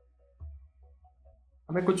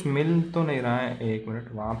 अबे कुछ मिल तो नहीं रहा है। एक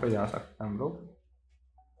मिनट, वहां पे जा सकते हैं हम लोग?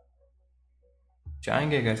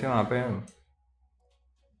 जाएंगे कैसे वहां पे?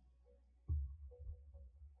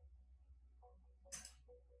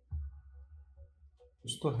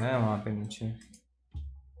 कुछ तो है वहां पे नीचे।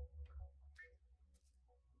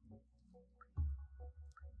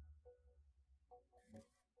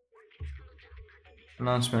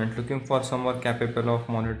 Announcement: looking for someone capable of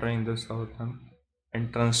monitoring the southern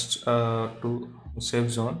entrance to safe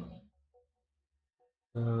zone.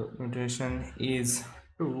 The mutation is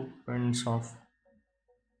two points of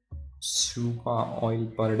Super oil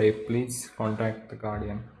per day. Please contact the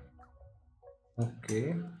guardian. Okay,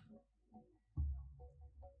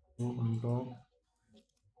 तो हम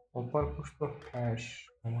लोग ऊपर कुछ तो हैश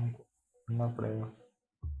हमको करना पड़ेगा.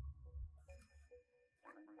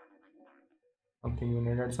 Something you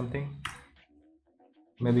needed something.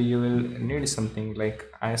 Maybe you will need something like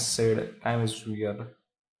I said. Time is real.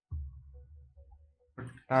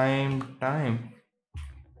 Time.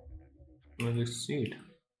 Music seed.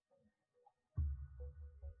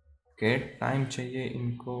 Okay, time चाहिए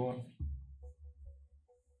इनको.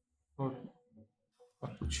 तो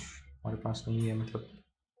कुछ हमारे पास नहीं है, मतलब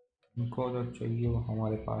इनको जो चाहिए वो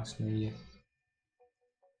हमारे पास नहीं है.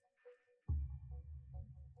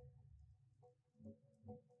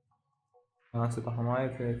 यहाँ से तो हम आए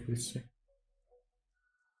थे फिर से.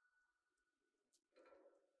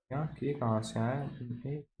 क्या ये कहाँ से आया?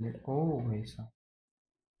 एक मिनट. ओ भाई साहब,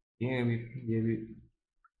 ये भी ये भी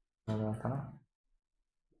लगा था ना.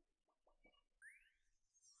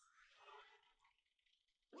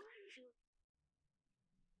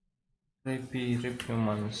 Rip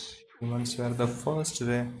humans. Humans were the first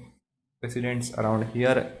residents around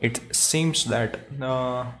here. It seems that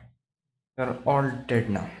they're all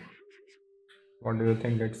dead now. What do you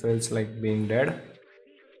think? It feels like being dead.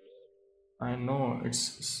 I know it's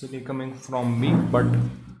silly coming from me, but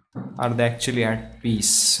are they actually at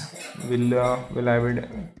peace? Will I be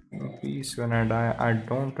in peace when I die? I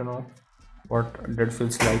don't know what that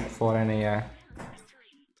feels like for an AI.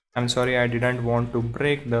 I'm sorry, I didn't want to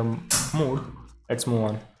break the mood. Let's move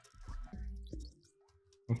on.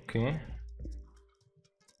 Okay.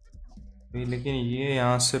 लेकिन ये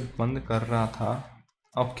यहाँ से बंद कर रहा था.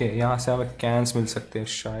 Okay, यहाँ से हमें कैंस मिल सकते हैं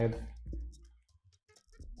शायद.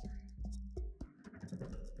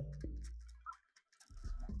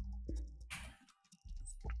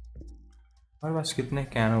 हमारे पास कितने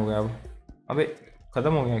कैन हो गए अब? अबे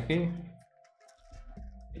ख़त्म हो गया कि?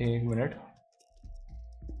 एक minute.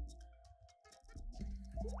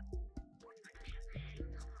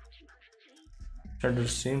 Shadow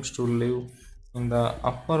seems to live in the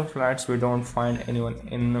upper flats. We don't find anyone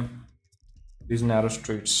in these narrow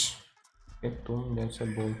streets. तुम जैसे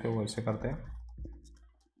बोलते हो वैसे करते हैं.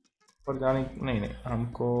 पर जाने नहीं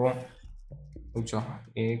हमको पूछो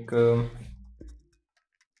एक.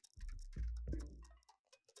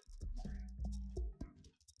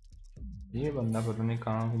 ये बंदा पता नहीं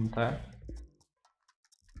कहाँ घूमता है.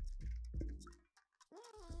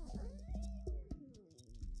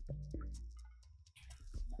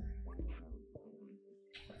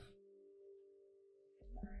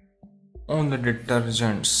 On the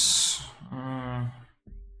detergents.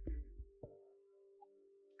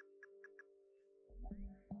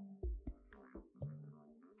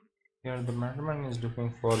 Here the madman is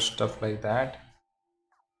looking for stuff like that.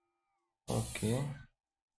 Okay.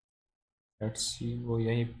 Let's see. वो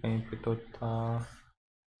यही कहीं पे तो था.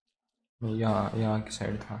 यहाँ की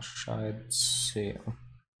साइड था शायद से.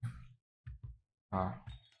 हाँ,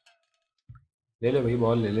 ले ले भाई,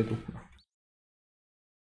 बॉल ले ले तू.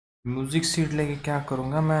 म्यूजिक सीट लेके क्या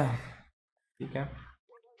करूँगा मैं? ठीक है.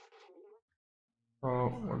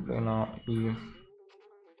 तो ना ये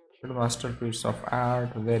masterpiece of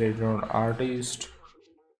art, very renowned artist,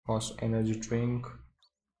 cost energy drink.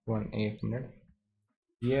 1 8 minute.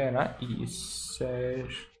 ये है ना इससे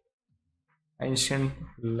ancient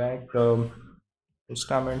like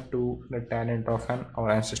testament to the talent of our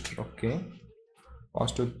ancestor. Okay,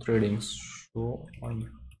 cost to tradings. So on.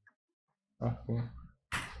 Okay.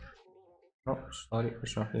 No, sorry,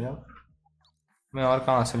 it's not enough. मैं और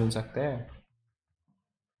कहाँ से मिल सकते हैं?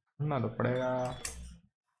 ढूंढना तो पड़ेगा.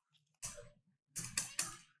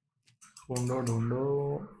 ढूंढो.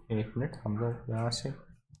 एक मिनट. हम लोग यहाँ से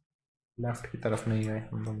लेफ्ट की तरफ नहीं गए,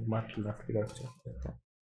 हम लोग बात लेफ्ट की तरफ चलते हैं.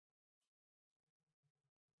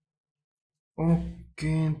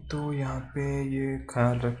 ओके, तो यहाँ पे ये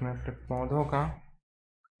ख्याल रखना अपने पौधों का.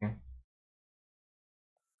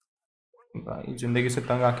 भाई जिंदगी से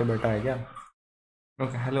तंग आके बैठा है क्या?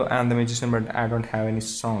 Okay, hello, I am the musician but I don't have any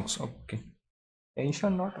songs. Okay,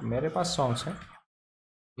 tension not, मेरे पास सॉन्ग्स हैं.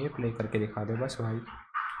 ये प्ले करके दिखा दे बस भाई.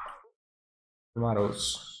 tomorrow's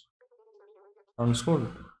sounds good.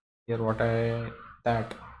 Here what I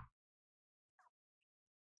that.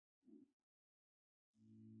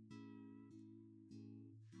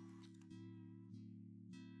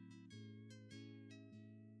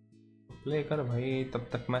 Play कर भाई, तब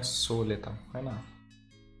तक मैं सो लेता हूँ, है ना.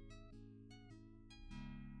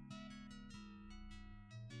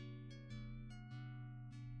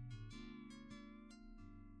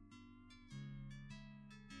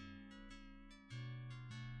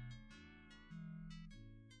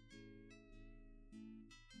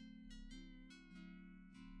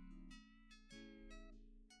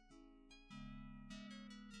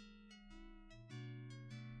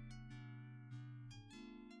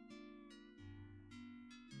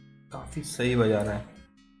 काफी सही बजा रहा है।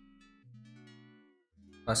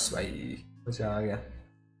 बस भाई, मजा आ गया।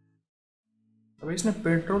 अबे इसने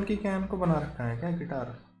पेट्रोल की कैन को बना रखा है क्या गिटार?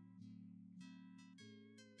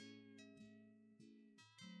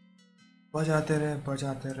 बजाते रहे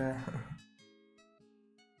बजाते रहे।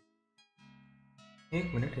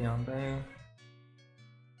 एक मिनट यहाँ पे।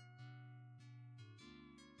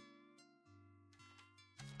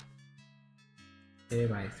 ए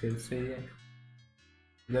भाई फिर से ये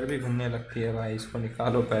इधर भी घूमने लगती है भाई, इसको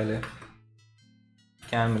निकालो पहले।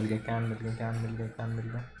 कैन मिल गया, कैन मिल गया, कैन मिल गया, कैन मिल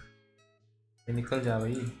गया। ये निकल जा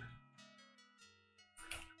भाई।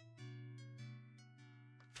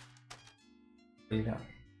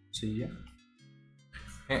 चाहिए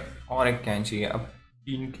और एक कैन चाहिए। अब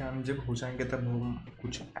 3 कैन जब हो जाएंगे तब हम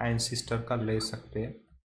कुछ एंसिस्टर का ले सकते हैं।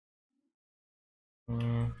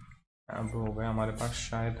 अब हो गया हमारे पास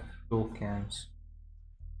शायद 2 कैंस।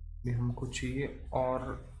 भी हमको चाहिए और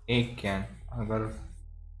एक कैन। अगर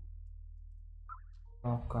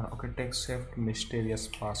आपका okay, take सेफ्ट mysterious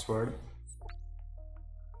password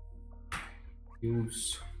use.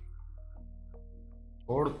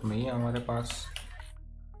 Code नहीं है हमारे पास।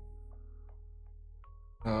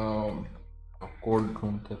 कोड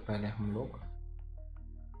ढूंढते पहले हम लोग।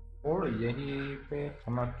 कोड यहीं पे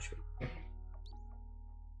होना चाहिए।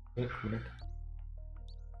 एक मिनट।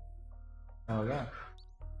 क्या हो गया?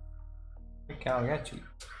 क्या हो गया?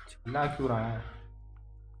 चिल्ला क्यों रहा है?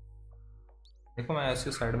 देखो मैं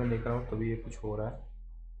ऐसे साइड में देख रहा हूँ तभी ये कुछ हो रहा है।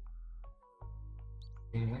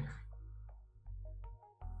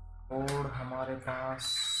 कोड हमारे पास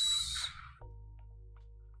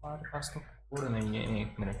तो कोड नहीं है।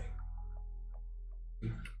 एक मिनट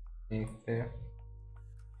देखते हैं।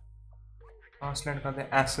 ट्रांसलेट करते हैं।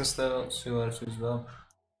 Access the sewers is the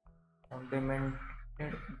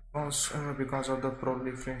contaminated because of the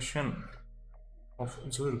proliferation of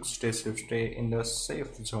Zurg. Stay safe, stay in the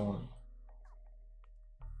safe zone.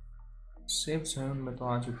 Safe zone में तो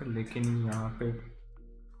आ चुके, लेकिन यहाँ पे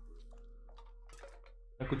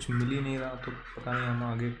कुछ मिल ही नहीं रहा, तो पता नहीं हम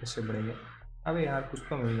आगे कैसे बढ़ेंगे। अबे यार कुछ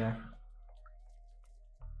तो मिल जाए।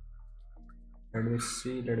 लेट मी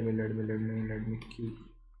सी, लेट मी की।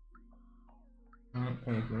 एक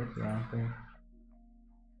मिनट यहाँ पे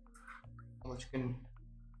मुश्किल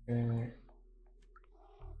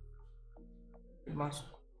बस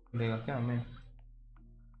मिलेगा क्या हमें?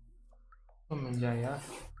 तो मिल जाए यार।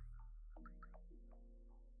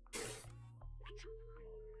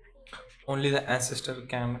 Only the ancestor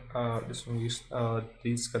can distinguish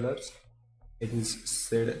these colors. It is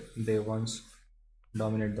said they once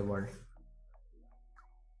dominate the world.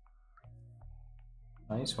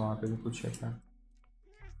 Nice, वहाँ पे भी कुछ है क्या?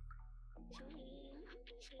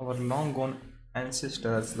 Our long gone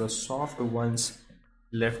ancestors, the soft ones,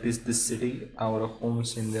 left is this city, our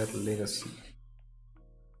homes in their legacy.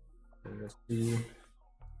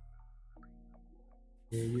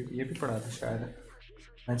 ये भी पढ़ा था शायद।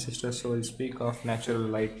 Ancestors so speak of natural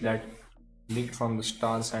light that leaked from the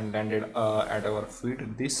stars and landed at our feet.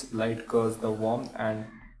 This light caused the warmth and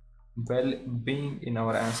well-being in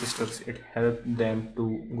our ancestors. It helped them to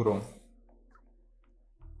grow.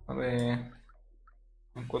 अबे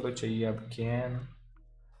हमको तो चाहिए अब can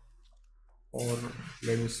और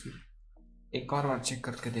let's एक और बार check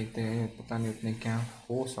करके देखते हैं, पता नहीं उतने क्या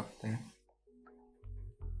हो सकते हैं।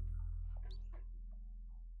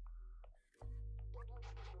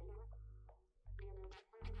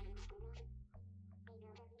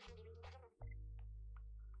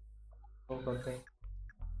 तो करते हैं।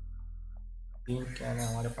 3 कैन है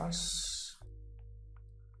हमारे पास,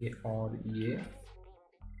 ये और ये।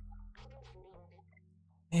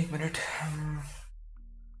 एक minute.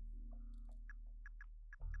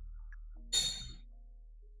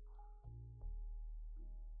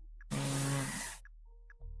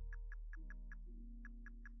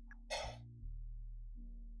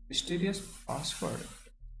 Mysterious password.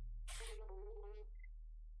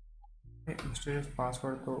 Mysterious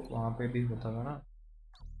password तो वहाँ पे भी होता था ना,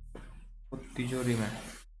 वो तिजोरी में।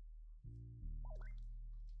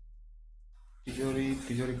 तिजोरी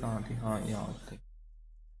तिजोरी कहाँ थी? हाँ यहाँ थी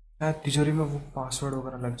यार। तिजोरी में वो पासवर्ड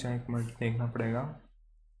वगैरह लग जाए, एक मिनट देखना पड़ेगा।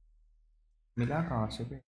 मिला कहाँ से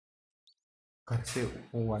भी? घर से,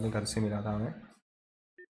 वो वाले घर से मिला था हमें।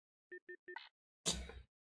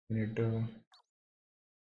 मिनट,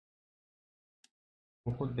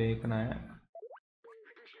 वो खुद देखना है।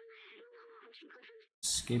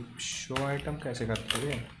 स्किप शो आइटम कैसे करते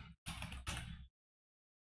हैं?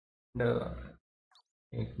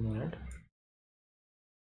 एक मिनट,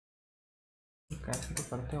 कैसे तो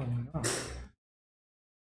करते होंगे ना।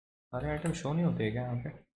 सारे आइटम शो नहीं होते क्या यहाँ पे?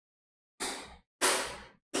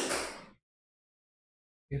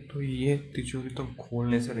 ये तिजोरी तो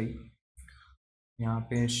खोलने से रही। यहाँ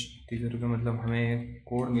पे तिजोरी का मतलब हमें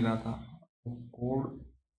कोड मिला था। वो कोड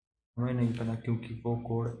हमें नहीं पता क्योंकि वो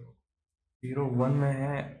कोड 01 में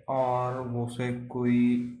है और वो से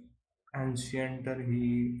कोई एंशियंटर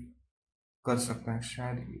ही कर सकता है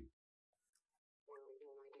शायद।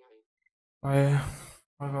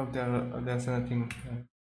 जैसे नथिंग।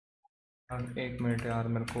 एक मिनट यार,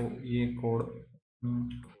 मेरे को ये code.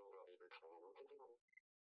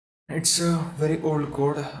 It's a very old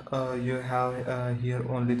code. You have here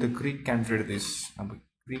only the Greek can read this. अब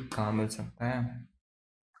ग्रीक कहाँ मिल सकता है?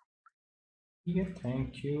 ठीक है,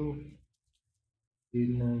 थैंक यू।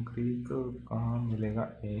 इन ग्रीक कहाँ मिलेगा?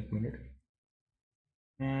 एक मिनट।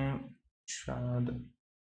 शायद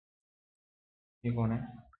ये कौन है?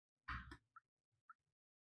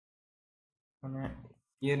 कौन है?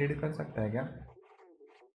 ये रीड कर सकता है क्या?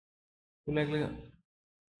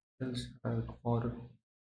 और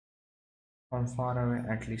from far away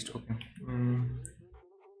at least. Okay.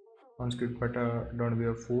 Sounds good, but don't be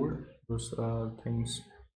a fool. Those things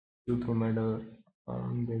you throw made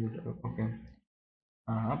they okay.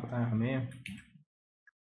 हाँ हाँ, पता है हमें।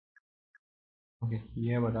 ओके,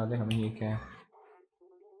 ये बता दे हमें ये क्या है।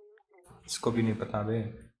 इसको भी नहीं पता बे।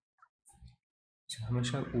 अच्छा,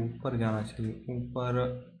 हमेशा ऊपर जाना चाहिए। ऊपर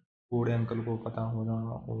बूढ़े अंकल को पता होना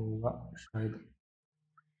होगा शायद।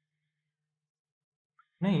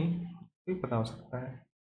 नहीं, कोई पता हो सकता है।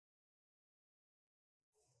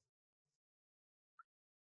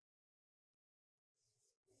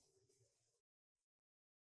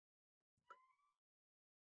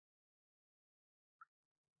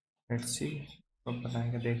 Let's see. तो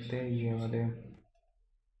बताएंगे, देखते हैं ये वाले।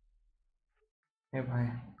 ए भाई,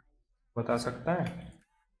 बता सकता है?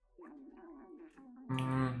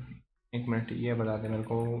 एक मिनट, ये बता दे मेरे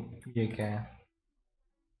को ये क्या है।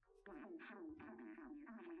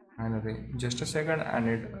 Just a second and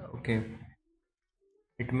it okay.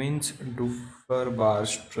 It means डूफर bar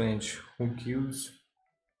strange who gives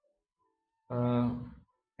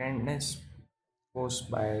kindness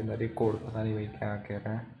post binary code. पता नहीं भाई क्या कह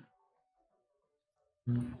रहा है।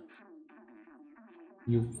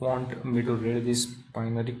 You want me to read this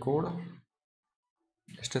binary code?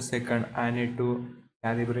 Just a second, I need to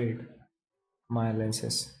calibrate my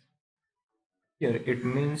lenses. Here it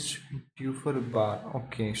means Dufer bar.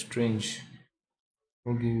 Okay, strange.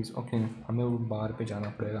 Okay, okay, हमें वो बार पे जाना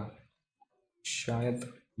पड़ेगा। शायद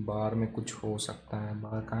बार में कुछ हो सकता है।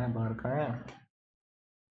 बार कहाँ है? बार कहाँ है?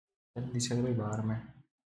 जल्दी चल भाई बार में।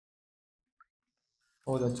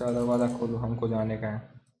 ओ अच्छा, दरवाज़ा खोलो, हमको जाने का है।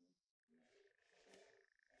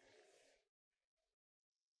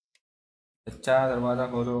 अच्छा, दरवाज़ा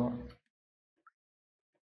खोलो।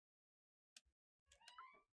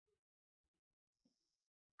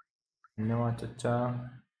 धन्यवाद चचा।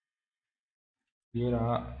 ये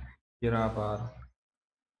रहा, ये रहा बार।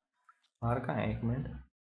 बार कहाँ है? एक मिनट।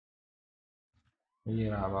 ये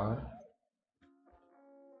रहा बार।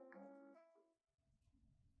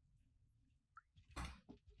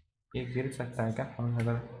 ये गिर सकता है क्या हम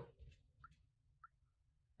अगर?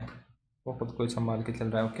 वो खुद को ही संभाल के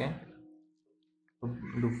चल रहा है। ओके, तो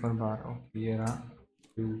डूफर बार। ओके, ये रहा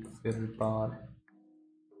डूफर बार।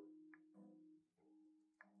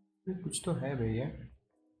 ये कुछ तो है भैया।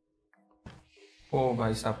 ओ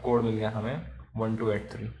भाई साहब, कोड मिल गया हमें।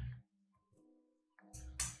 1283।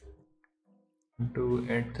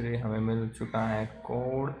 1283 हमें मिल चुका है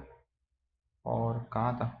कोड। और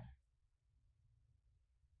कहाँ था?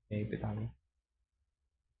 यही पे था।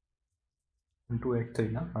 1283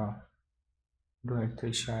 ना? हाँ,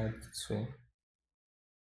 1283 शायद से।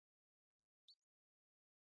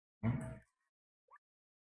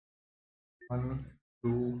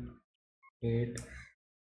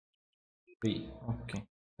 1283। ओके,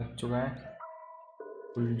 लग चुका है।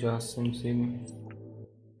 फुल जासिम सिम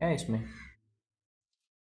है इसमें।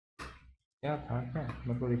 क्या था? क्या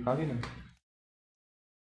मेरे को दिखा भी नहीं।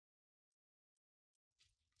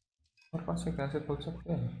 और पास से कैसे खोल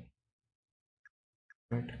सकते हैं?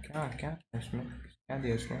 वेट, क्या क्या है इसमें? क्या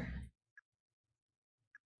दिया इसमें?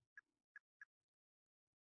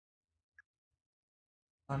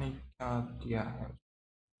 पता नहीं क्या दिया है।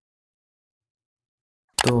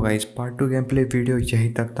 तो guys, part 2 game play video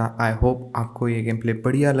यहीं तक था। आई होप आपको ये गेम प्ले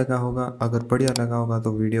बढ़िया लगा होगा। अगर बढ़िया लगा होगा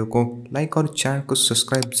तो वीडियो को लाइक और चैनल को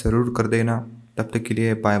सब्सक्राइब ज़रूर कर देना। तब तक के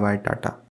लिए बाय बाय, टाटा।